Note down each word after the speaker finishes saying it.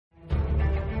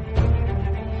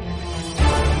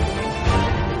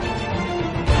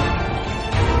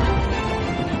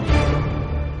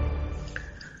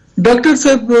ډاکټر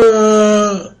صاحب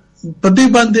په دې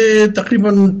باندې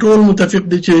تقریبا ټول متفق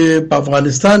دي چې په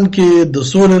افغانستان کې د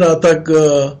سولې راتګ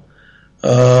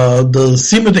د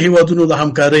سیمه د هیوادونو د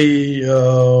همکاري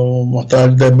محتاج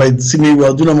دی، باید سیمه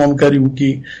هیوادونو همکاري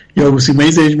وکړي، یو سیمه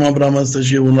ییز اجماع رامنځته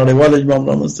شي او نړیوال اجماع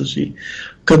رامنځته شي.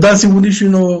 که داسې ونی شي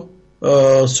نو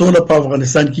سوله په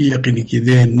افغانستان کې یقیني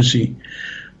کېدی نشي.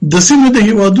 د سیمه د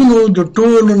هیوادونو د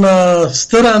ټولو نه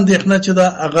ستره اندېښنه چې دا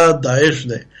هغه داعش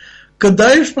دی. که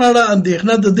داعش په اړه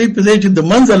اندېښنه د دې په ځای چې د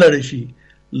منځه لاړ شي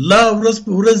لا ورځ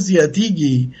په ورځ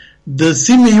زیاتیږي، د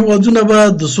سیمې هیوادونه به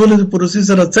د سولې د پروسې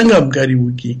سره څنګه همکاري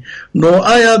وکړي؟ نو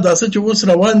آیا داسې چې اوس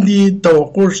روان دي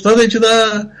توقع شته دی چې دا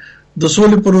د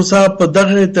سولې پروسه په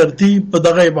دغه ترتیب په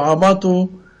دغه ابهاماتو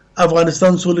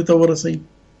افغانستان سولې ته ورسوي؟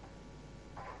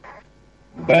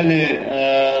 بله،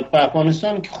 په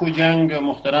افغانستان کې خو جنگ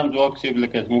محترم ځواک صاحب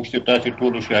لکه زموږ چې تاسې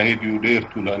ټولو شاهد یو ډېر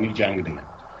طولاني جنگ دی.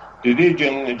 د دې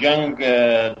جنگ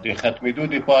د ختمېدو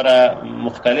دپاره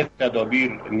مختلف تدابیر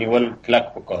نیول کلک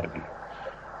پکار دي،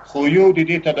 خو یو د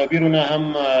دې تدابیرو نه هم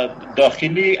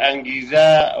داخلي انګیزه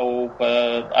او په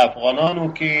افغانانو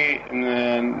کې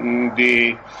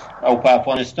او په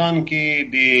افغانستان کې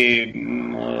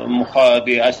د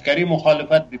عسکري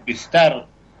مخالفت د بستر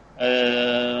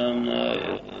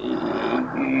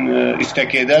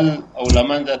استکیدل او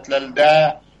لمنځه تلل ده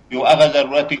یو هغه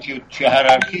ضرورت چې هر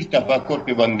اړخیز تفکر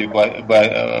په باندې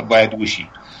باید وشي.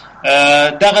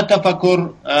 دغه تفکر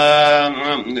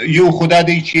یو خدا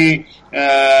دی چې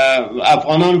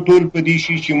افغانان ټول په دې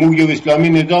شي چې موږ یو اسلامي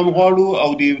نظام غواړو او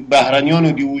د بهرنیانو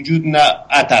د وجود نه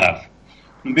اطرف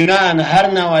بناء هر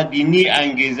نوع دینی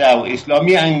انګیزه او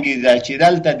اسلامي انګیزه چې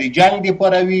دلته د جنگ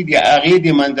لپاره وي د هغې د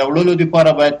منځه وړلو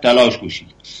لپاره باید تلاش وشي،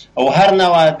 او هر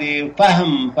نوع د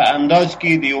فهم په انداز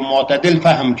کې د یو معتدل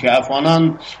فهم چې افغانان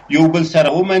یو بل سره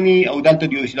ومني او دلته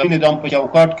د اسلامي نظام په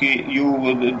چوکاټ کې یو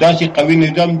داسې قوي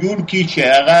نظام جوړ کړي چې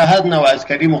هغه هر نوع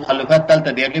عسکري مخالفت دلته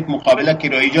د هغې په مقابله کې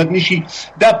راایجاد نشي.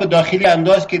 دا په داخلي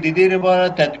انداز کې د دې لپاره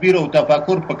تدبیر او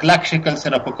تفکر په کلک شکل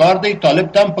سره پکار دی. طالب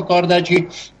ته هم پکار ده چې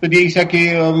په دې حصه کې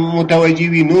متوجه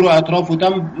وي، نورو اطرافو ته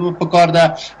هم پکار ده،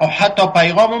 او حتی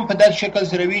پیغام هم په داسې شکل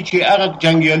سره وي چې هغه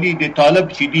جنګیالي د طالب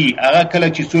چې دي هغه کله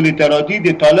چې سولې ته راځي د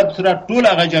طالب سره ټول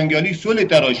هغه جنګیالي سولې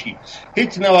ته راشي،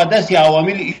 هیڅ نوع داسې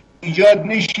عوامل ایجاد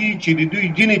نشي چې د دوی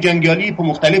ځینې جنګیالي په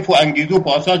مختلفو انګیزو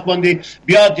په اساس باندې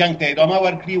بیا جنګ ته ادامه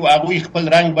ورکړي او هغوی خپل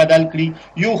رنګ بدل کړي.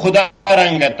 یو خدا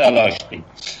رنګه تلاش دی.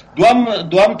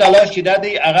 دوم تلاش چې دا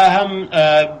دی هغه هم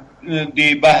د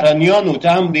بهرنیانو ته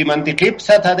هم د منطقې په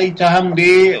سطح دی، ته هم د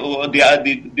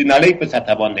نړۍ په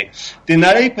سطح باندې. د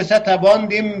نړۍ په سطح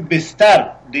باندې بستر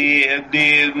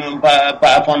په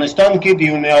افغانستان کې د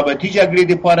نیابتي جګړې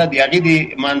دپاره د هغې د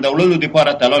منځه وړلو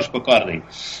دپاره تلاش پکار دی.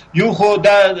 یو خو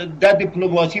دا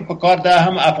ډیپلوماسي پکار ده،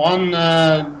 هم افغان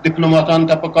ډیپلوماتانو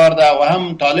ته پکار ده او هم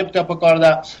طالب ته پکار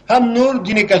ده، هم نور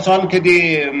ځینې کسان که د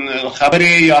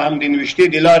خبرې یا هم د نوشتې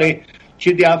د لارې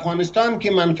چې د افغانستان کې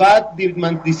منفعت د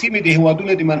سیمې د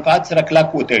هیوادونو د منفعت سره کلک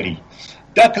وتړي.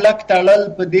 دا کلک تړل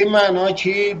په دې معنا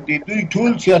چې د دوی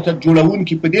ټول سیاست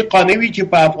جوړونکي په دې قانع وي چې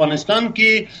په افغانستان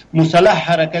کې مسلح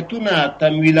حرکتونه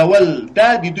تمویلول دا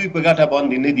د دوی په ګټه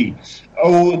باندې نه دي،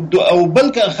 او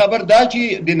بلکې خبر دا چې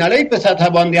د نړۍ په سطح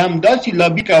باندې هم داسې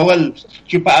لابي کول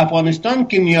چې په افغانستان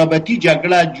کې نیابتي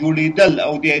جګړه جوړېدل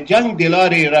او د جنگ د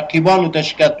لارې رقیبانو ته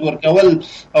شکست ورکول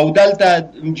او دلته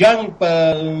جنگ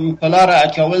په لاره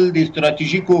اچول د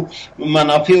استراتیژیکو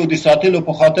منافعو د ساتلو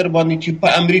په خاطر باندې چې په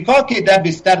امریکا کې دا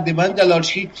بستر د منځه لاړ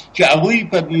شي چې هغوی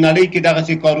په نړۍ کې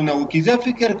دغسې کارونه وکړي. زه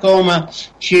فکر کوم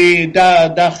چې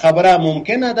دا خبره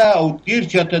ممکنه ده او ډېر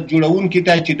سیاست جوړونکي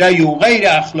ته چې دا یو غیر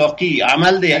اخلاقي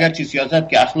عمل دی، اگر چې سیاست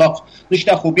کې اخلاق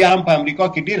نشته، خو بیا هم په امریکا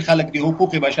کې ډېر خلک د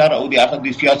حقوق بشر او د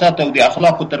سیاست او د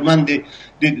اخلاقو ترمنځ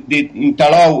د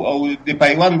تړاو او د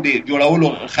پیوند د جوړولو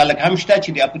خلک هم شته چې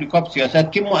د افریقا په سیاست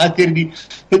کې مؤثر دي.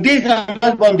 په دې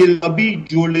انداز باندې لابي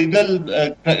جوړېدل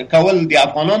کول د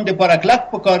افغانانو دپاره کلک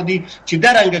پکار دي چې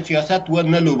دا رنګه سیاست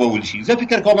ونه لوبول شي. زه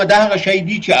فکر کوم دا هغه شی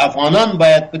دی چې افغانان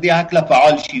باید په دې هکله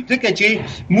فعال شي، ځکه چې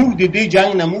موږ د دې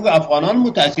جنګ نه موږ افغانان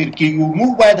متاثر کیږو.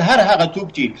 موږ باید هر هغه څوک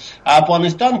چې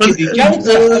افغانستان کې د جنګ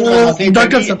څخه منافع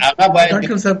لري هغه باید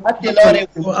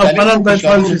افغانان باید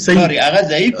فعال شي، هغه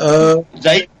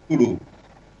ضعیف کړو.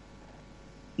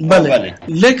 بله،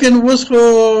 لیکن اوس خو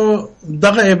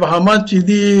دغه ابهامات چې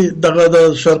دي دغه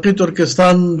د شرقي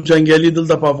ترکستان جنګیالي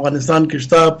دلته په افغانستان کې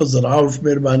شته په زرهاو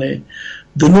شمېر باندې،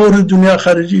 د نور دنیا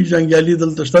خارجي جنګیالي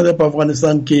دلته شته په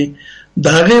افغانستان کې، د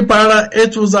هغې په اړه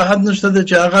هېڅ وضاحت نشته دی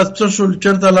چې هغه څه شول،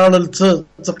 چېرته لاړل،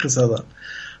 څه قصه ده.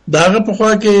 د هغه په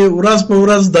خوا کې ورځ په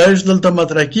ورځ داعش دلته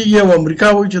مطرح کېږي او امریکا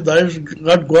وایي چې داعش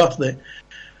غټ ګواښ دی،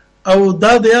 او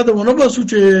دا د یاده ونه باسو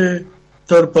چې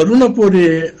تر پرونه پورې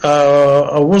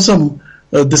او وسم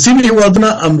د سیمې هیوادونه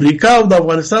امریکا او د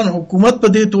افغانستان حکومت په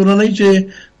دې تورنۍ چې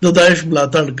د داعش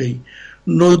ملاتړ کوي،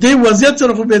 نو دې وضعیت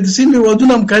سره خو به د سیمې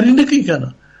هیوادونه همکاري نه کوي کنه،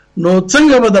 نو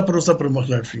څنګه به دا پروسه پر مخ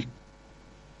لاړ شي؟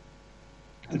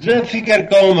 زه فکر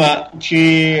کوم چې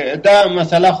دا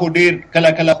مسله خو ډیر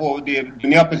کله کله خو د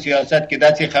دنیا په سیاست کې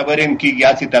داسې خبرې هم کېږي،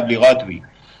 داسې تبلیغات وي،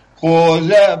 خو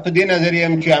زه په دې نظر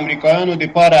یم چې امریکایانو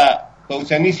دپاره په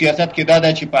اوسني سیاست کې دا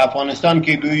ده چې په افغانستان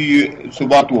کې دوی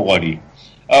ثبات وغواړي.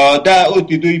 دا اوس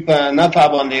د دوی په نفع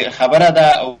باندې خبره ده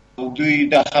او دوی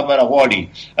دا خبره غواړي.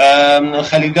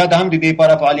 خلیلزاد هم د دې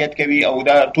لپاره فعالیت کوي او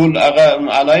دا ټول هغه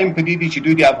علایم په دې دي چې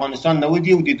دوی د افغانستان نه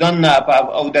ودي او د ځان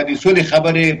او د سولې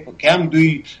خبرې کې هم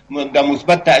دوی د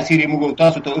مثبت تاثیر موږ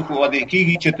تاسو ته اوس واضح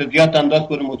کیږي چې تر زیات انداز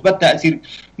پورې مثبت تاثیر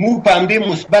موږ په همدې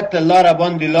مثبت لاره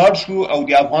باندې لاړ شو او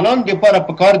د افغانانو لپاره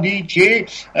پکار دي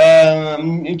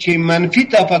چې منفي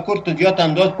تفکر ته زیات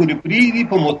انداز پورې پریږدي،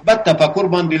 په مثبت تفکر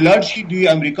باندې لاړ شي. دوی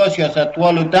امریکا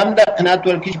سیاستوالو ته هم د قناعت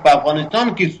ورکړي چې په افغانستان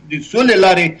کې د سولې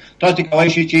لارې تاسو کولی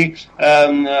شئ چې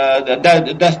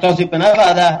دا ستاسو په نفع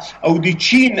ده او د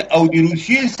چین او د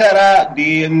روسیې سره د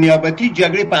نیابتي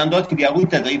جګړې په انداز کې د هغوی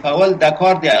تضعیفول دا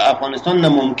کار د افغانستان نه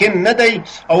ممکن نه دی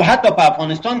او حتی په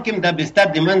افغانستان کې هم دا بستر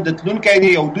د منځه تلونکی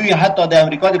دی او دوی حتی د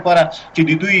امریکا دپاره چې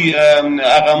د دوی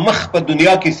هغه مخ په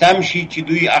دنیا کې سم شي چې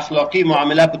دوی اخلاقي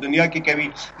معامله په دنیا کې کوي.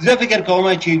 زه فکر کوم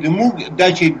چې زموږ دا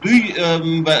چې دوی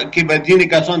کې به ځینې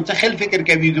کسان څه خل فکر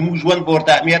کوي زموږ ژوند په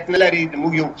ورته اهمیت نه لري،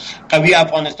 زموږ یو قوي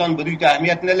افغانستان به دوی ته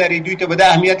اهمیت نه لري، دوی ته به دا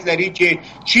اهمیت لري چې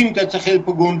چین ته څه خل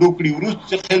په ګونډو کړي، روس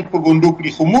څه خل په ګونډو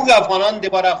کړي. خو موږ افغانان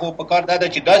دپاره خو په کار دا ده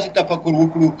چې داسې تفکر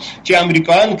وکړو چې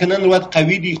امریکایان که نن ورځ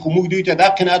قوي دي خو موږ دوی ته دا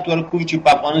قناعت ورکړو چې په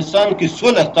افغانستان کې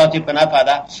صلح ستاسې په نفع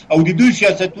ده او د دوی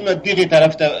سیاستونه دغې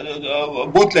طرف ته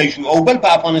بوتلی شو. او بل په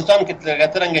افغانستان کې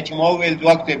څرنګه چې ما وویل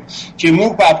ځواک ته چې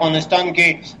موږ په افغانستان کې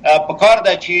په کار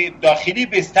ده چې داخلي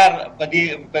بستر په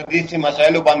دې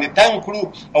مسایلو باندې تنګ کړو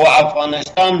او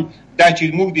افغانستان دا چې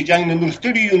موږ د جنگ نه نور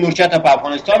ستړي یو، نور چاته په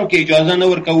افغانستان کې اجازه نه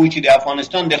ورکوو چې د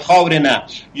افغانستان د خاورې نه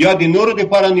یا د نورو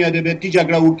دپاره نیابتي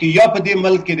جګړه وکړي یا په دې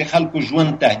ملک کې د خلکو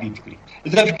ژوند تهدید کړي.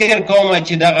 زه فکر کوم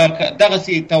چې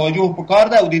دغسې توجه پکار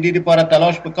ده او د دې دپاره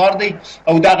تلاش پکار دی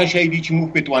او دغه شی دی چې موږ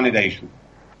پې توانېدی شو.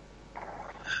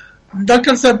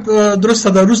 ډاکټر صاحب درسته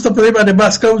ده، وروسته په دې باندې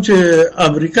بحث کوو چې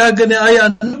امریکا ګنې آیا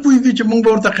نه پوهېږي چې موږ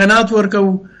به ورته قناعت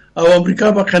ورکوو او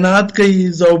امریکا به قناعت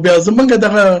کوي او بیا زمونږ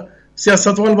دغه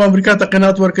سیاستوال به امریکا ته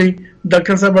قناعت ورکوي،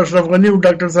 ډاکټر صاحب اشرف غني او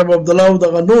ډاکټر صاحب عبدالله او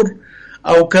دغه نور،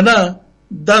 او کنه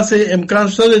داسې امکان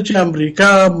شته دی چې امریکا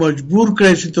مجبور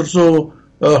کړی شي تر څو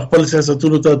خپل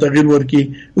سیاستونو ته تغییر ورکړي.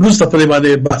 وروسته په دې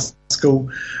باندې بحث کوو.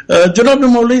 جناب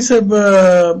مولوی صاحب،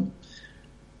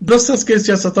 درست است که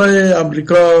سیاست‌های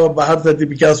امریکا به هر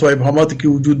ترتیبی که از و ابهاماتی که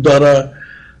وجود داره،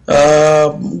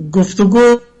 گفتگو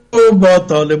با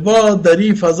طالبان در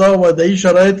این فضا و در این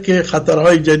شرایط که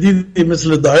خطرهای جدیدی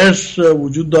مثل داعش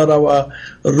وجود داره و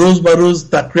روز به روز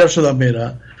تقویت شده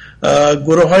میره،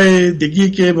 گروه های دیگی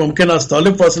که ممکن است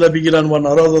طالب فاصله بگیرن و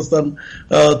ناراض هستن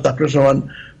تقویت شوند،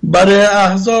 برای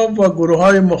احزاب و گروه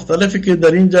های مختلفی که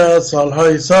در اینجا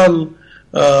سالهای سال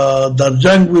در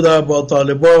جنگ بوده با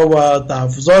طالبان و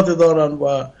تحفظات دارن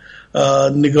و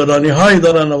نگرانی های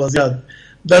دارن وضعیت،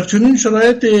 در چنین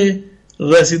شرایط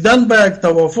رسیدن به یک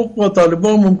توافق با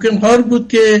طالبان ممکن خواهد بود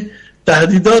که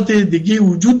تهدیدات دیگی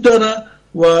وجود داره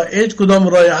و هیچ کدام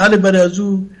راه حل برای از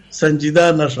او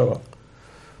سنجیده نشود.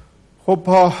 خب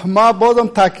ما بازم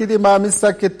تاکید ما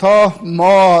میسته که تا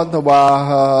ما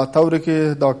و طوری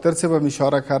که دکتر صاحب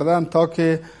اشاره کردن تا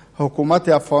که حکومت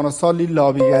افغانستان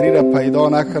لابیگری را پیدا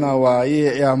نکنه و این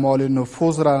اعمال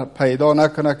نفوذ را پیدا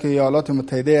نکنه که ایالات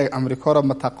متحده امریکا را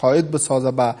متقاعد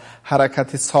بسازه به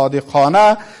حرکت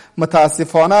صادقانه،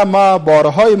 متاسفانه ما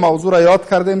بارهای موضوع را یاد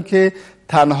کردیم که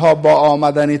تنها با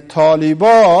آمدن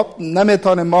طالبان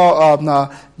نمیتونیم ما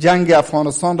جنگ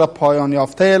افغانستان را پایان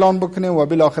یافته اعلان بکنیم و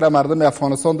بالاخره مردم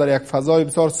افغانستان در یک فضای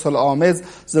بسیار صلح‌آمیز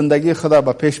زندگی خود را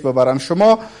به پیش ببرن.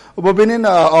 شما ببینین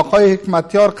آقای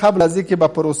حکمتیار قبل از اینکه به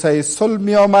پروسه صلح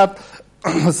می آمد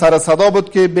سر صدا بود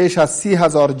که بیش از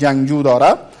 30,000 جنگجو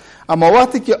داره، اما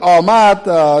وقتی که آمد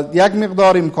یک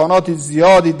مقدار امکانات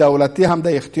زیادی دولتی هم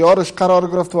در اختیارش قرار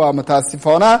گرفت و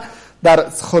متاسفانه در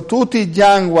خطوط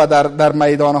جنگ و در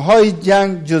میدانهای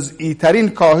جنگ جزئی ترین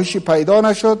کاهشی پیدا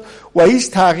نشد و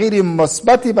هیچ تغییر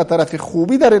مثبتی به طرف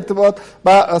خوبی در ارتباط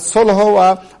با صلح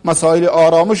و مسائل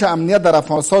آرامش امنیت در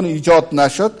افغانستان ایجاد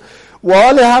نشد. و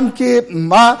حال هم که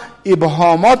ما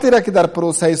ابهاماتی را که در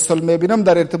پروسه صلح میبینم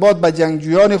در ارتباط با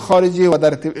جنگجویان خارجی و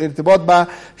در ارتباط با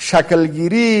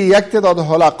شکلگیری یک تعداد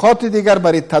حلقات دیگر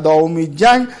برای تداوم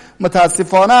جنگ،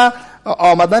 متاسفانه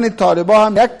آمدن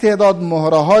طالبان هم یک تعداد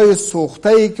مهره های سوخته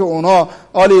ای که اونا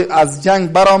آلی از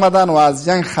جنگ برآمدن و از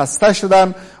جنگ خسته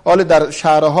شدن، آلی در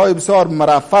شهرهای بسیار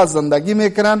مرفه زندگی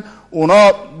میکنن،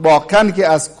 اونا واقعا که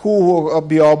از کوه و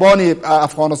بیابان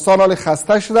افغانستان آلی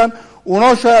خسته شدن،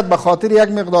 اونا شاید به خاطر یک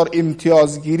مقدار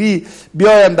امتیازگیری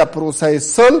بیایند در پروسه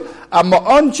صلح، اما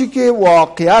آنچه که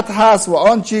واقعیت هست و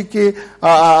آنچه که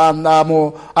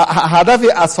هدف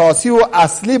اساسی و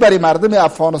اصلی برای مردم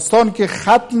افغانستان که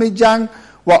ختم جنگ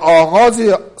و آغاز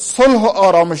صلح و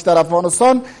آرامش در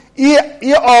افغانستان،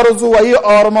 این آرزو و این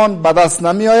آرمان به دست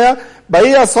نمی آید. به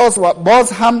این اساس و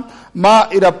باز هم ما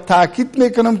ایرا تاکید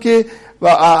میکنم که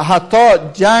حتی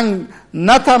جنگ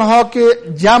نه تنها که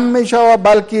جمع می شود،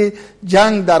 بلکه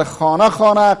جنگ در خانه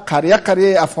خانه قریه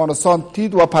قریه افغانستان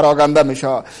تید و پراگنده می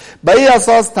شود. به این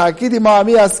اساس تاکید ما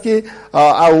همی است که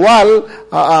اول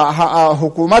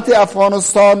حکومت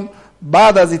افغانستان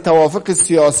بعد از توافق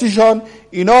سیاسیشان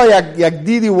اینا یک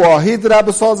دید واحد را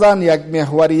بسازن، یک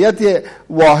محوریت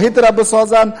واحد را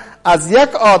بسازن، از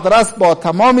یک آدرس با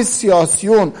تمام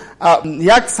سیاسیون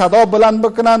یک صدا بلند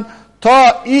بکنن تا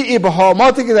این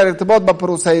ابهاماتی که در ارتباط با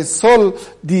پروسه صلح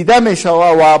دیده می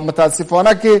شود و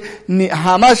متاسفانه که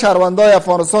همه شهروندان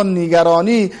افغانستان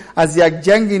نگرانی از یک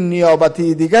جنگ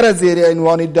نیابتی دیگر زیر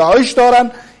عنوان داعش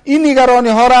دارند، این نگرانی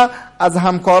ها را از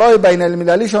همکارای بین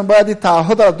المللیشان باید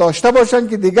تعهد را داشته باشند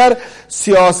که دیگر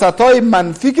سیاست های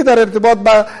منفی که در ارتباط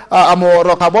با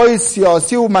رقبای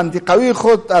سیاسی و منطقوی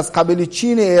خود از قبیل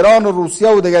چین، ایران و روسیه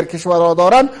و دیگر کشورها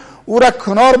دارند او را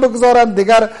کنار بگذارند.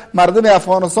 دیگر مردم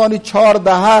افغانستانی 4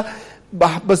 دهه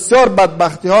بسیار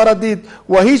بدبختی ها را دید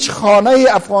و هیچ خانه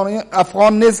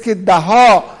افغان نیست که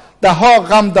ده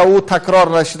غم در او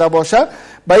تکرار نشده باشه.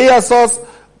 به این اساس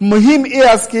مهم ای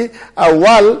است که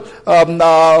اول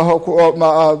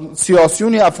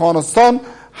سیاسیون افغانستان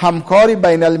همکاری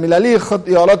بین المللی خود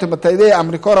ایالات متحده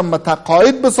امریکا را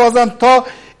متقاعد بسازند تا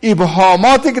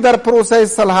ابهاماتی که در پروسه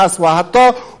صلح هست و حتی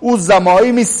او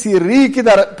ضمایم سری که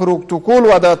در پروتکل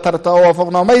و در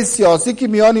توافقنامه سیاسی که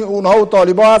میان اونها و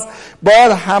طالبان هست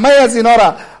باید همه از اینا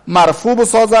را مرفوع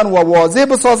بسازن و واضح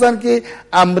بسازن که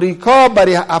امریکا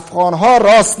برای افغانها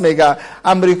راست میگه،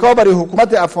 امریکا برای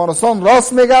حکومت افغانستان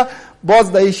راست میگه.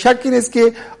 باز در این شکی نیست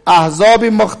که احزاب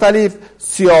مختلف،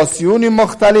 سیاسیون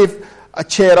مختلف،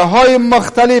 چهره های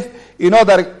مختلف اینا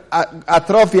در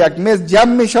اطراف یک میز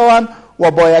جمع میشوند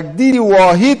و با یک دید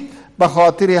واحد به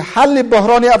خاطر حل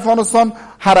بحران افغانستان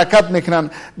حرکت میکنن.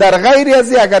 در غیر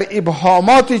از اگر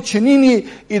ابهامات چنینی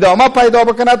ادامه پیدا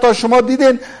بکنه، تا شما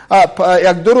دیدین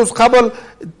 1-2 روز قبل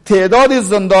تعداد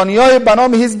زندانیای به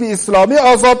نام حزب اسلامی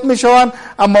آزاد میشوند،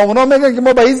 اما اونا میگن که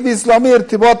ما به حزب اسلامی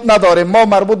ارتباط نداریم، ما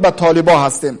مربوط به طالبان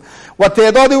هستیم و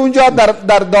تعداد اونجا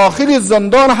در داخل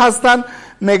زندان هستن.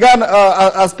 میگن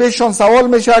از پیششان سوال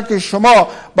میشه که شما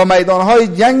به میدانهای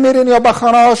جنگ میرین یا به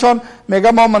خانه هاشان؟ میگن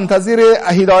ما منتظر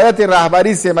هدایت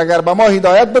رهبری سیم، اگر به ما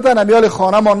هدایت بدن امیال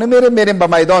خانه ما نمیریم، میریم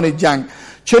به میدان جنگ.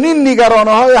 چنین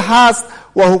نگرانه های هست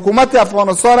و حکومت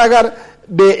افغانستان اگر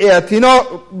به اعتنا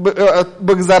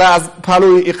بگذره از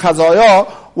پلوی قضایا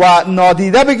و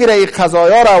نادیده بگیره این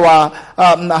قضایا را و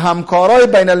همکارای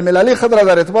بین المللی خود را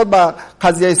در ارتباط با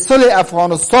قضیه صلح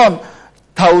افغانستان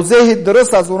توضیح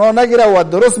درست از اونا نگیره و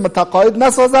درست متقاعد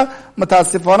نسازه،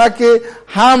 متاسفانه که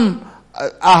هم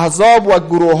احزاب و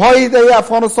گروه های در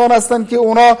افغانستان هستند که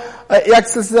اونا یک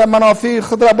سلسله منافع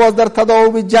خود را باز در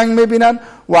تداوم جنگ میبینن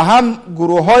و هم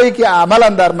گروه هایی که عملا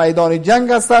در میدان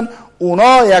جنگ هستند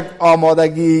اونا یک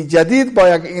آمادگی جدید با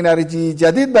یک انرژی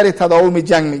جدید برای تداوم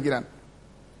جنگ میگیرن.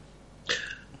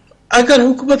 اگر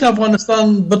حکومت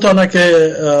افغانستان بتانه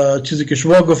که چیزی که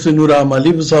شما گفتین نور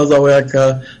عملی بسازه و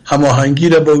یک هماهنگی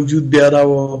را به وجود بیاره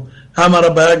و همه را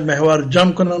به یک محور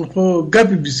جمع کنن، خب گپ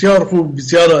بسیار خوب،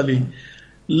 بسیار عالی.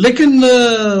 لیکن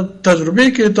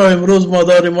تجربه که تا امروز ما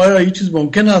داریم آیا هیچ چیز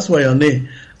ممکن است و یا نه؟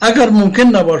 اگر ممکن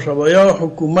نباشه و یا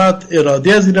حکومت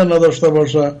اراده از این نداشته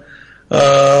باشه،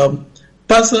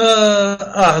 پس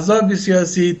احزاب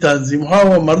سیاسی، تنظیم ها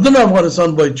و مردم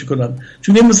افغانستان باید چی کنن؟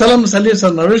 چون این مسئله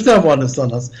سرنوشت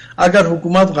افغانستان است. اگر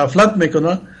حکومت غفلت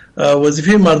میکنه،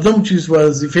 وظیفه مردم چیست؟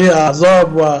 وظیفه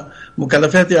احزاب و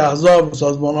مکلفیت احزاب و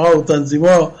سازمان ها و تنظیم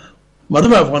ها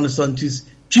مردم افغانستان چیست؟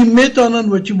 چی میتونن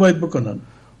و چی باید بکنن؟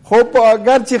 خب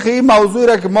اگرچه خیلی موضوعی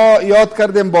را که ما یاد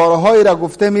کردیم، بارهایی را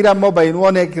گفته میرم، ما به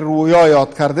عنوان یک رویا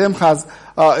یاد کردیم از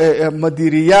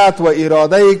مدیریت و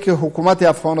اراده‌ای که حکومت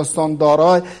افغانستان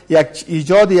داره،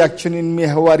 ایجاد یک چنین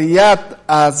محوریت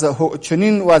از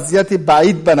چنین وضعیت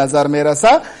بعید به نظر میرسه.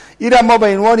 این را ما به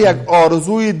عنوان یک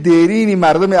آرزوی دیرین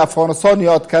مردم افغانستان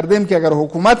یاد کردیم که اگر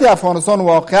حکومت افغانستان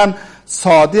واقعا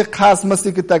صادق هست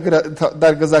مثل که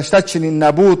در گذشته چنین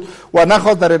نبود و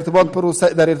نخواست در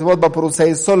ارتباط با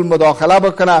پروسه صلح مداخله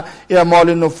بکنه یا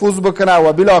مال نفوذ بکنه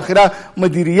و بالاخره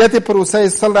مدیریت پروسه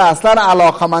صلح را اصلا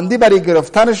علاقمندی برای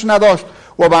گرفتنش نداشت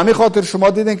و به همین خاطر شما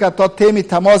دیدین که تا تیم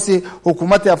تماسی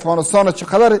حکومت افغانستان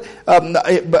چقدر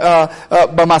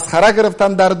به مسخره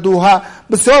گرفتن در دوحه.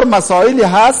 بسیار مسائلی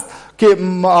هست که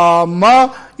ما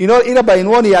اینا به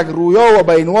عنوان یک رویا و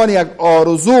به عنوان یک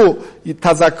آرزو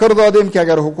تذکر دادیم که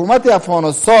اگر حکومت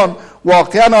افغانستان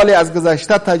واقعا حالی از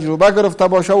گذشته تجربه گرفته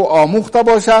باشه و آموخته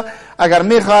باشه، اگر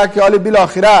میخواد که حالی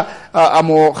بالاخره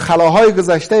اما خلاهای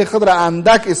گذشته خود را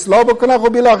اندک اصلاح بکنه، خب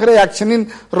بالاخره یک چنین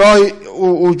راه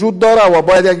وجود داره و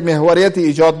باید یک محوریت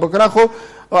ایجاد بکنه. خب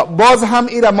باز هم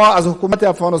ایرا ما از حکومت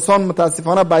افغانستان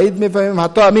متاسفانه بعید میفهمیم.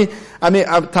 حتی امی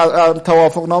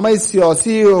توافقنامه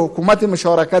سیاسی و حکومت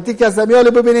مشارکتی که هستیم،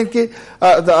 ببینید که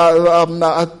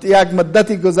یک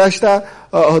مدتی گذشته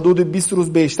حدود 20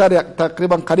 روز بیشتر،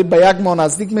 تقریبا قریب به یک ماه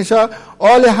نزدیک میشه،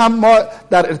 حال هم ما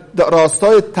در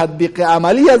راستای تطبیق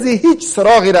عملی از هیچ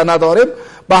سراغی را نداریم.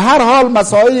 به هر حال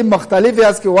مسائل مختلفی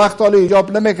است که وقت حال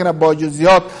ایجاب نمیکنه با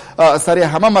جزئیات سری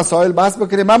همه مسائل بحث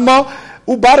بکنیم. اما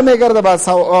او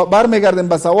برمیگردیم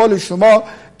به سوال شما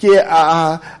که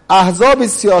احزاب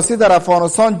سیاسی در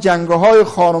افغانستان جنگ‌های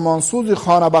خانمانسوز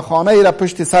خانه به خانه را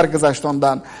پشت سر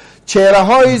گذاشتندند.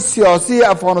 چهره‌های سیاسی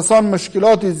افغانستان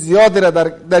مشکلات زیادی را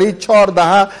در این 4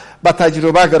 دهه به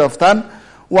تجربه گرفتند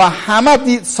و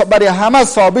برای همه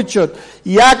ثابت شد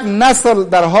یک نسل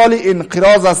در حال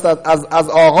انقراض است از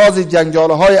آغاز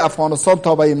جنجال‌های افغانستان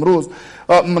تا به امروز.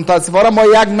 متاسفانه ما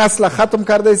یک نسل ختم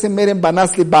کرده ایم، میریم به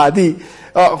نسل بعدی.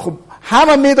 خب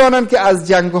همه میدانند که از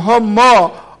جنگ‌ها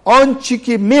ما آنچه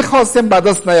که میخواستیم به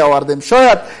دست نیاوردیم.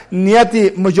 شاید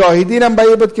نیت مجاهدین هم به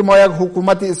این بود که ما یک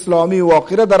حکومت اسلامی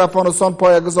واقعی در افغانستان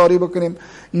پایه‌گذاری بکنیم.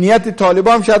 نیت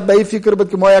طالبان شاید به این فکر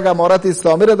بود که ما یک امارت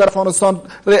اسلامی را در افغانستان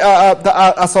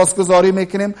اساس گذاری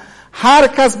میکنیم. هر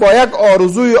کس با یک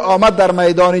آرزوی آمد در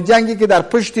میدان جنگی که در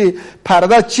پشت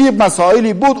پرده چی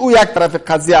مسائلی بود او یک طرف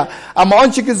قضیه، اما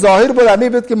آنچه که ظاهر بود همین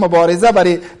بود که مبارزه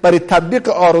برای تطبیق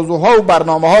آرزوها و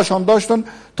برنامه هاشان داشتن.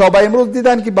 تا به امروز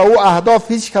دیدن که به او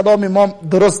اهداف هیچ کدام ما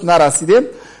درست نرسیدیم.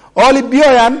 حالی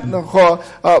بیاین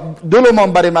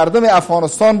دلمان برای مردم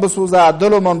افغانستان بسوزه،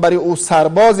 دلمان برای او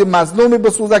سرباز مظلومی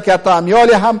بسوزه که حتی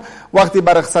امیالی هم وقتی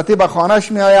بر رخصتی به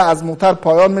خانهش میآید از موتر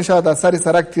پایان میشه، در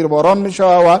سرک تیرباران میشه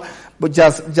و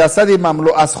جسدی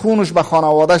مملو از خونش به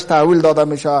خانوادهش تحویل داده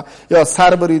میشه یا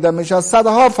سر بریده میشه.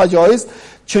 صدها فجایع است.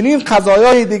 چنین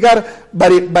قضایای دیگر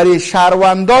برای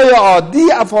شهروندای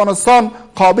عادی افغانستان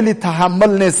قابل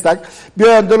تحمل نیست.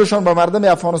 بیاین دلشان به مردم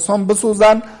افغانستان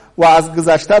بسوزن و از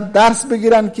گذشته درس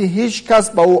بگیرن که هیچ کس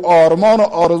با او آرمان و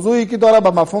آرزویی که داره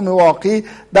به مفهوم واقعی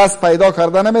دست پیدا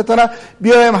کرده نمیتونه.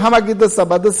 بیایم همگی دست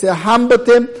به دست هم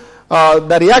بتیم،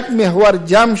 در یک محور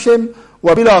جمع شیم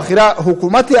و بالاخره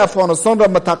حکومت افغانستان را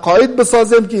متقاعد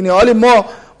بسازیم که این حالی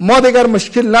ما دیگر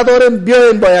مشکل نداریم.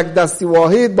 بیاین با یک دستی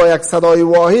واحد، با یک صدای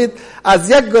واحد از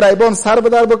یک گریبان سر به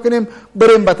در بکنیم،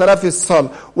 بریم به طرف صلح.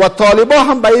 و طالبا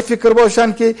هم به این فکر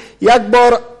باشن که یک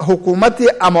بار حکومت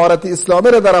امارت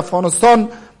اسلامی را در افغانستان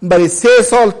برای 3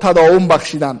 سال تداوم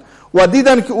بخشیدن و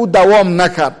دیدن که او دوام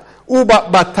نکرد، او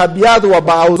با طبیعت و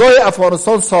با اوضاع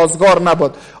افغانستان سازگار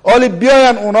نبود. حالی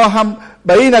بیاین اونا هم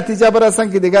به این نتیجه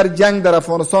برسن که دیگر جنگ در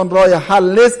افغانستان راه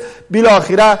حل نیست.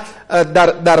 بالاخره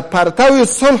در پرتو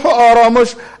صلح و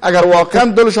آرامش اگر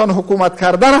واقعا دلشان حکومت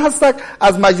کردن هست،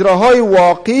 از مجراهای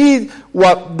واقعی و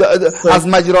از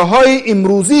مجراهای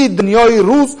امروزی دنیای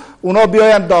روز اونا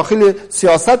بیاین داخل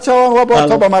سیاست شوند و با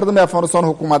تا با مردم افغانستان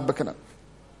حکومت بکنن.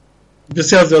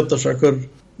 بسیار زیاد تشکر.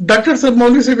 ډاکټر صاحب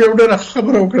مولوی صاحب یو ډېره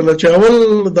خبره وکړه چې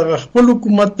اول د خپل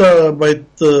حکومت باید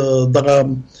دغه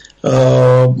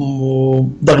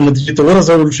نتیجې ته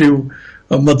ورسول شي،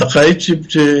 متقاعد شي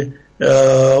چې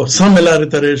سمه لارې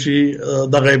ته راشي،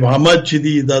 دغه ابهامات چې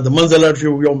دي د منځه لاړ شي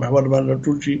او یو محور باندې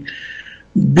ټول شي.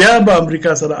 بیا به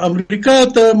امریکا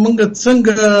ته موږ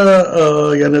څنګه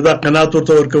یعنې دا قناعت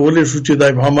ورته ورکولی شو چې د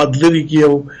ابهامات لرې کړي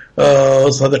او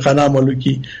صادقانه عمل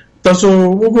وکړي. تاسو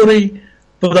وګورئ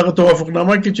په دغه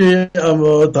توافقنامه کې چې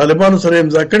طالبانو سره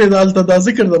امضا کړې ده، هلته دا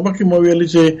ذکر ده مخکې مو ویلي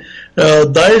چې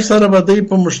داعش سره به دوی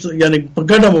یعنې په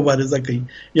ګډه مبارزه کوي،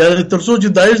 یعنې تر څو چې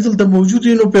داعش دلته موجود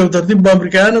وي نو په یو ترتیب به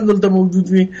امریکایان هم دلته موجود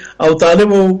وي او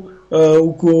طالب او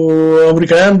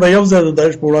امریکایان به یو ځای د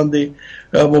داعش په وړاندې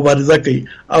مبارزه کوي.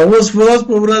 او اوس ورځ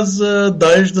په ورځ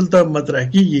داعش دلته مطرح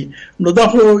کیږي، نو دا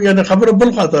خو یعنې خبره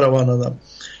بل خواته روانه ده.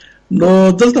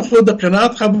 نو دلته خو د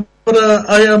قناعت خبره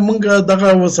آیا موږ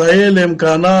دغه وسایل،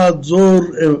 امکانات، زور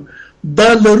دا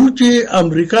لرو چې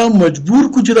امریکا مجبور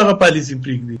کو چې دغه پالیسی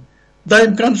پریږدي؟ دا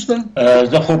امکان شته؟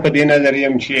 زه خو په دې نظر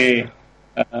یم چې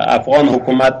افغان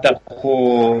حکومت ته خو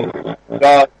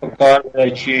دا کار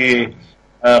چې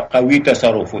قوي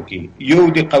تصرف وکړي. یو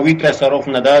د قوي تصرف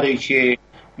نه دا دی چې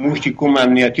موږ چې کوم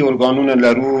امنیتي ارګانونه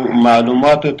لرو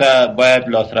معلوماتو ته باید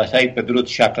لاسرسی په درست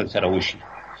شکل سره وشي.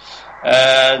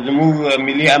 زموږ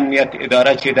ملي امنیت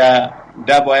اداره چې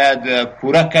دا باید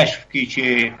پوره کشف کړي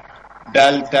چې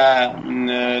دلته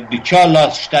د چا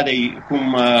لاس شته دی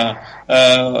کوم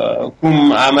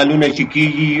عملونه چې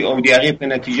کیږي او د هغې په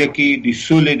نتیجه کې د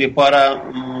سولې دپاره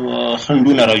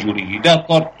خنډونه را جوړېږي. دا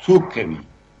کار څوک کوي؟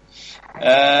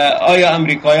 آیا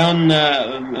امریکایان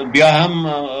بیا هم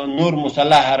نور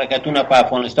مسلح حرکتونه په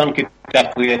افغانستان کې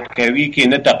تقویت کوي که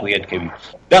نه تقویت کوي؟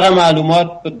 دغه معلومات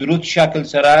په درست شکل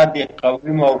سره د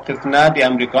قوي موقف نه د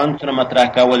امریکایانو سره مطرح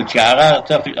کول چې هغه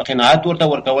څه قناعت ورته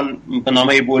ورکول په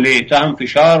نامه یې بولې، څه هم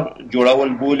فشار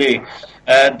جوړول بولې،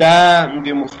 دا د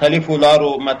مختلفو لارو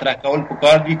مطرح کول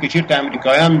پکار دي. که چېرته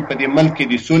امریکایان په دې ملک کې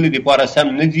د سولې دپاره سم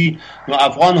نه دي، نو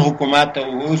افغان حکومت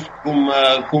اوس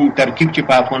کوم ترکیب چې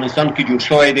په افغانستان کې جوړ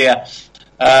شوی دی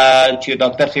چې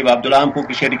ډاکټر صاحب عبدالله هم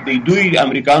پکې شریک دی، دوی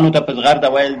امریکایانو ته په زغرده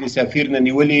ویل د سفیر نه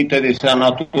نیولې ته د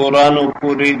سناتورانو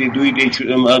پورې د دوی د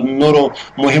نورو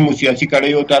مهمو سیاسي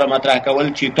کړیو ته مطرح کول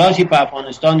چې تاسې په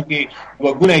افغانستان کې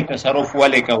وګړی تصرف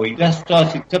ولې کوئ؟ دا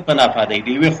ستاسې څه په نفع دی؟ د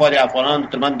یوې خوا د افغانانو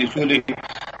ترمنځ د سولې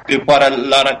دپاره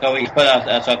لاره کوئ، خپل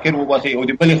اساکر وباسئ، او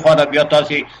د بلې خوا نه بیا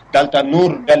تاسې دلته نور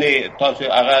ډلې تاسو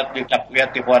هغه د تقویت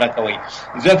دپاره کوئ.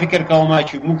 زه فکر کوم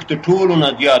چې موږ ته ټولو نه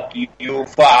زیات یو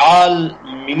فعال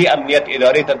ملي امنیت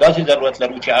ادارې ته داسې ضرورت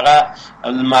لرو چې هغه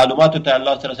معلوماتو ته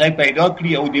لاسرسی پیدا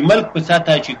کړي او د ملک په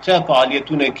سطحه چې څه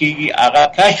فعالیتونه کېږي هغه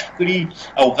کشف کړي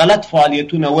او غلط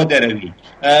فعالیتونه ودروي.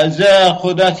 زه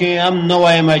خو داسې هم نه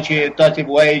وایم چې تاسې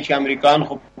وایئ چې امریکایان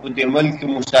خو د ملک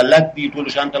مسلط دي، ټولو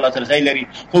شان ته لاسرسی لري،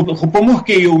 خو په موږ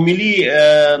کې یو ملي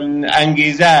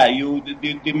انګیزه، یو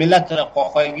د ملت سره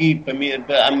خواخوږي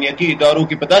په امنیتي ادارو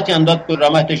کې په داسې انداز پورې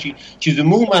رامنځته شي چې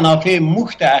زموږ منافع موږ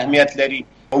ته اهمیت لري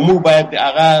او موږ باید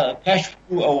هغه کشف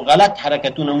کړو او غلط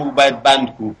حرکتونه موږ باید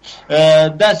بند کړو.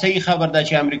 دا صحیح خبر ده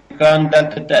چې امریکایان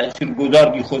دلته تاثیرګذار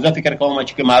دي، خو زه فکر کوم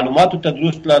چې معلوماتو ته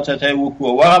درست لاسرسی وکړو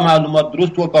او هغه معلومات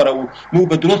درست وکاروو، موږ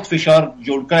به درست فشار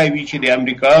جوړ کړی وي چې د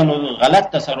امریکایانو غلط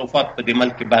تصرفات په دې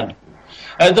ملک کې بند کړو.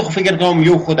 زه خو فکر کوم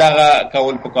یو خو دغه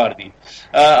کول پکار دي،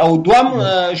 او دوم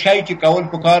شی چې کول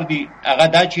پکار دي هغه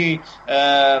دا چې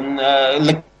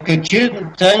لکه چې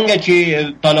څنګه چې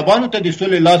طالبانو ته د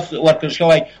سولې لاس ورکړل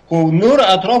شوی، خو نور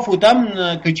اطرافو ته هم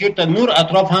که چېرته نور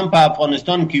اطراف هم په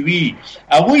افغانستان کې وي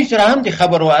هغوی سره هم د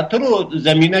خبرو اترو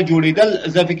زمینه جوړېدل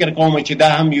زه فکر کوم چې دا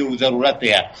هم یو ضرورت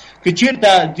دی. که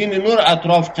چېرته ځینې نور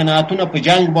اطراف قناعتونه په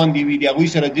جنګ باندې وي، د هغوی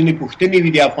سره ځینې پوښتنې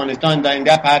وي د افغانستان د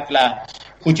آینده په هکله،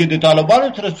 خو چې د طالبانو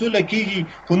سره سوله کېږي،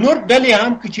 خو نور ډلې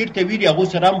هم که چېرته وي د هغو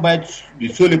سره هم باید د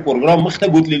سولې پروګرام مخته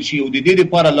بوتلل شي او د دې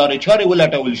دپاره لارې چارې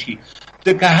ولټول شي.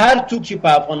 ځکه هر څوک چې په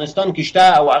افغانستان کې شته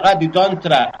او هغه د ځان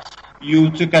سره یو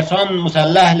څه کسان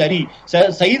مسلح لري،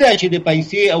 صحیح ده چې د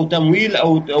پیسې او تمویل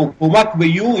او کمک به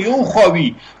یو خوا وي،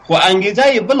 خو انګیزه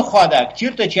یې بل خوا ده.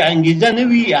 چېرته چې انګیزه نه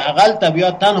وي هغلته بیا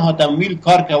تنها تمویل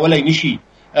کار کولی نشي.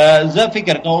 زه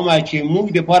فکر کوم چې موږ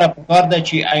دپاره پکار ده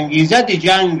چې انګیزه د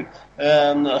جنګ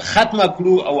ختمه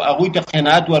کړو او هغوی ته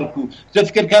قناعت ورکړو. زه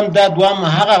فکر کوم دا دوام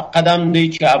هغه قدم دی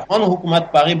چې افغان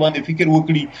حکومت په هغې باندې فکر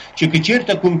وکړي چې که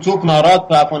چېرته کوم څوک ناراض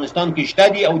په افغانستان کې شته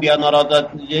دي او د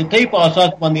نارضایتۍ په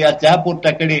اساس باندې اسلحه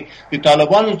پورته کړې د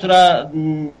طالبانو سره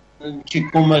چې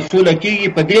کومه سوله کېږي،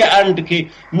 په دې اند کې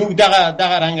موږ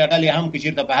دغه رنګه ډلې هم که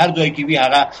چېرته په هر ځای کې وي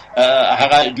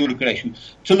هغه جوړ کړی شو.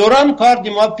 څلورم کار د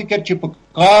ما فکر چې په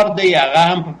کار دی هغه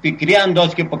هم په فکري انداز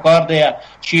کې په کار دی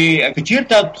چې که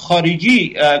چېرته خارجي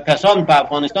کسان په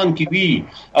افغانستان کې وي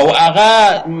او هغه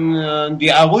د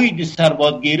هغوی د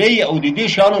سربازګیرۍ او د دې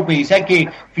شیانو په حصه کې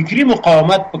فکري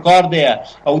مقاومت په کار دی،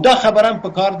 او دا خبره هم په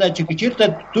کار ده چې که چېرته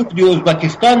څوک د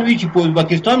ازبکستان وي چې په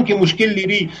ازبکستان کې مشکل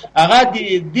لري، هغه د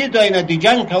دې ځای نه د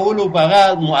جنګ کولو په هغه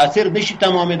مؤثر نشي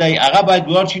تمامېدی، هغه باید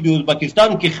ولاړ شي د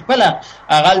ازبکستان کې خپله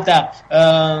هغلته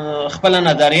خپله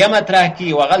نظریه مطرح کړي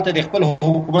او هغلته د خپل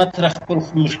حکومت سره خپل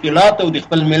مشکلات او د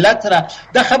خپل ملت سره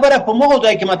دا خبره په مغو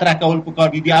ځای کې مطرح کول پکار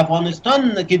دي. د افغانستان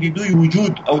کې د دوی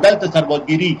وجود او دلته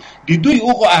سربازګیري د دوی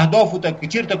هغو اهدافو ته که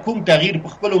چېرته کوم تغییر په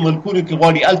خپلو ملکونو کې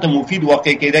غواړي هلته مفید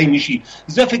واقع کېدی نشي.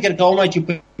 زه فکر کوم چې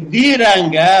په دې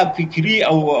رنګه فکري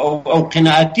او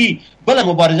قناعتي خپل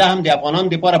مبارزه هم د افغانانو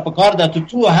لپاره پکار ده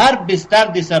ترڅو هر بستر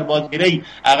د سربازګرۍ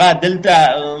هغه دلته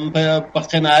په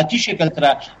قناعتي شکل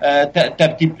سره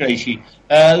ترتیب کړی شي.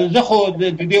 زه خو د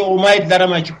دې امید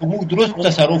لرم چې که موږ درست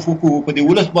تصرف وکړو، په دې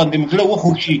ولس باندې موږ زړه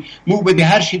وخوږ شي، موږ به د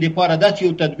هر شي دپاره داسې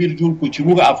یو تدبیر جوړ کړو چې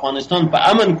موږ افغانستان په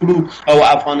امن کړو او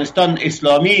افغانستان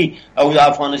اسلامي او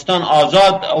افغانستان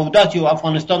آزاد او داسې یو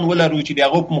افغانستان ولرو چې د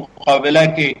هغو په مقابله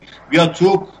کې بیا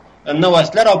څوک نه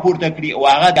وسله راپورته کړي او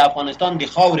هغه د افغانستان د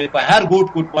خاورې په هر ګوټ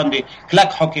ګوټ باندې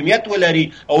کلک حاکمیت ولري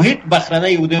او هیڅ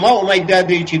بهرنی او د ما امید دا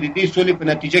دی چې د دې سولې په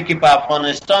نتیجه کې په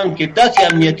افغانستان کې داسې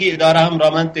امنیتي اداره هم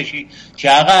رامنځته شي چې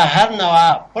هغه هر نوع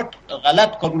پټ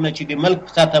غلط کارونه چې د ملک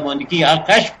سطح باندې کېږي هغه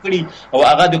کشف کړي او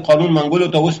هغه د قانون منګولو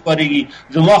ته وسپارېږي.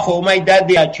 زما خو امید دا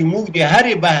دی چې موږ د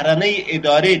هرې بهرنۍ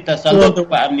ادارې تسلط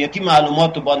په امنیتي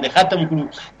معلوماتو باندې ختم کړو.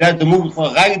 دا زموږ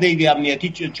غږ دی، د امنیتي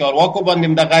چارواکو باندې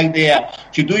هم د غږ دی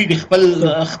چې دوی د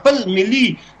خپل ملي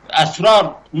اسرار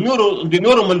د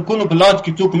نورو ملکونو په لاس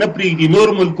کې څوک نه پرېږدي، نور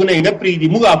ملکونه یې نه پرېږدي.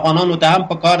 موږ افغانانو ته هم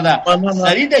پکار ده،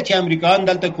 صحیح ده چې امریکایان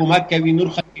دلته کومک کوي،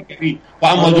 نور خلک کوي، خو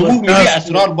اما زموږ ملي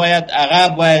اسرار هغه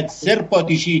باید سر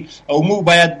پاتې شي او موږ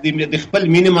باید د خپل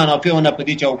ملي منافعونه په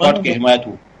دې چوکاټ کې حمایت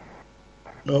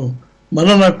وکړو.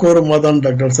 مننه کوم مدن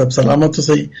ډاکټر صاحب، سلامت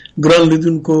اوسئ. ګران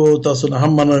لیدونکو تاسو نه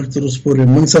هم مننه تر اوسه پورې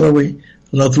موږ سره وئ.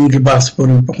 راتلونکي بحث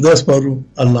پورې په خدای سپارو.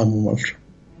 الله مو مل.